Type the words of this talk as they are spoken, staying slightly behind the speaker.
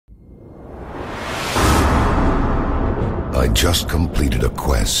just completed a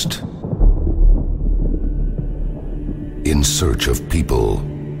quest in search of people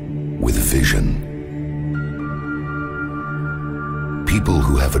with vision. People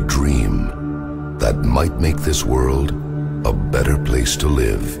who have a dream that might make this world a better place to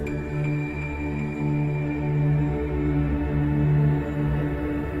live.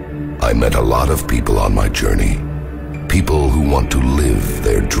 I met a lot of people on my journey. People who want to live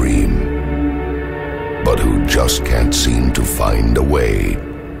their dream, but who just can't seem to find a way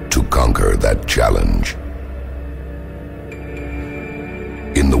to conquer that challenge.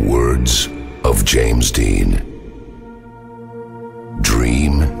 In the words of James Dean,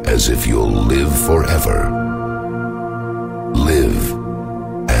 dream as if you'll live forever. Live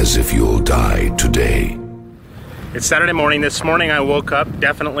as if you'll die today. It's Saturday morning. This morning I woke up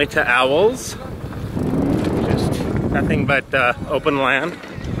definitely to owls. Just nothing but open land.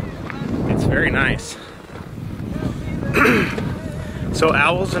 It's very nice. So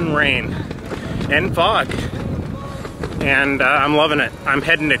owls and rain and fog. And I'm loving it. I'm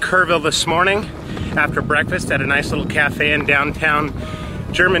heading to Kerrville this morning after breakfast at a nice little cafe in downtown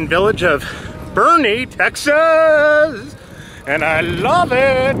German village of Boerne, Texas. And I love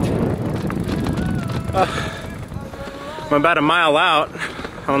it. I'm about a mile out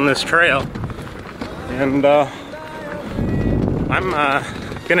on this trail, and I'm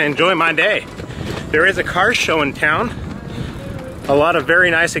gonna enjoy my day. There is a car show in town. A lot of very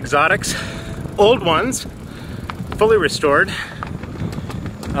nice exotics, old ones, fully restored.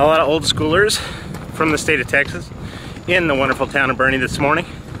 A lot of old schoolers from the state of Texas in the wonderful town of Boerne this morning.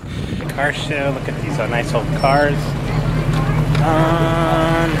 Car show, look at these nice old cars.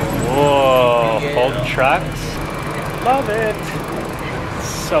 Whoa, old trucks. Love it.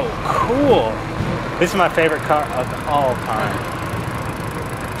 So cool. This is my favorite car of all time.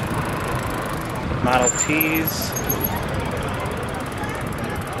 Model Ts.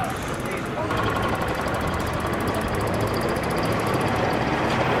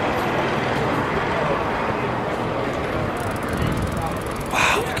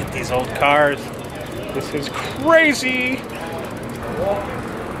 Wow, look at these old cars. This is crazy.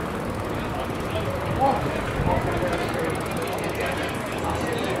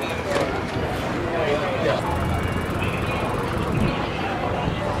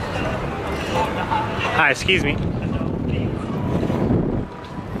 Hi, excuse me.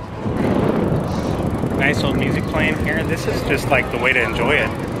 Nice old music playing here. This is just like the way to enjoy it.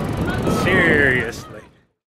 Serious.